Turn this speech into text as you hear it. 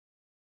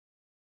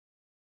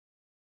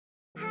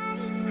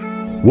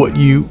what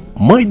you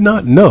might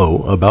not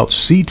know about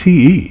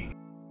CTE.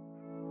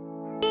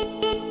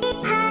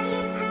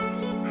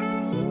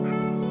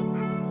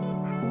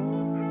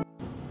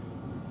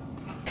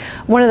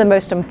 One of the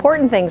most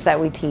important things that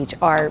we teach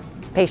are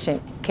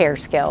patient care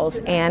skills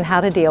and how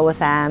to deal with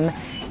them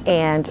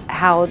and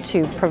how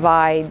to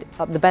provide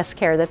the best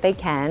care that they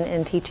can,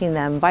 and teaching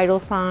them vital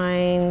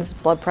signs,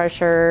 blood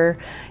pressure,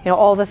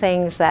 all the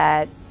things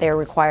that they're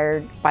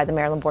required by the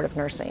Maryland Board of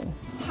Nursing.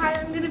 Hi,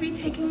 I'm going to be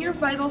taking your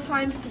vital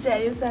signs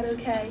today. Is that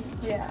okay?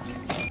 Yeah.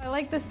 I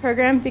like this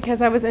program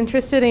because I was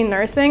interested in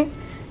nursing,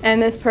 and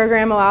this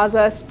program allows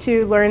us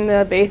to learn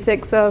the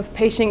basics of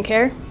patient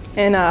care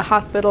in a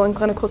hospital and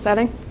clinical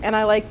setting. And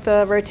I like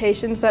the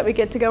rotations that we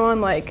get to go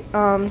on, like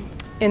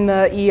in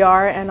the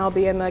ER, and I'll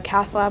be in the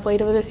cath lab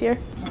later this year.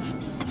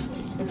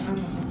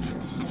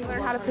 We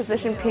learn how to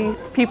position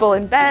people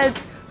in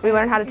beds. We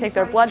learn how to take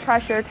their blood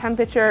pressure,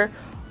 temperature,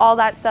 all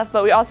that stuff,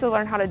 but we also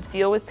learn how to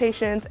deal with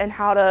patients and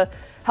how to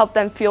help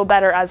them feel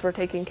better as we're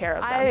taking care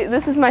of them.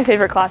 This is my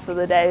favorite class of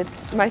the day.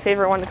 It's my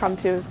favorite one to come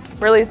to.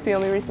 Really, it's the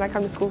only reason I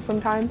come to school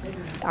sometimes.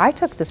 I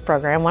took this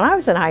program when I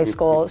was in high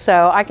school,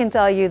 so I can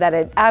tell you that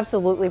it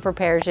absolutely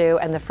prepares you,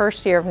 and the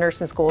first year of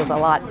nursing school is a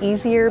lot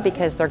easier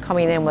because they're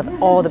coming in with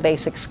all the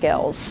basic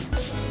skills.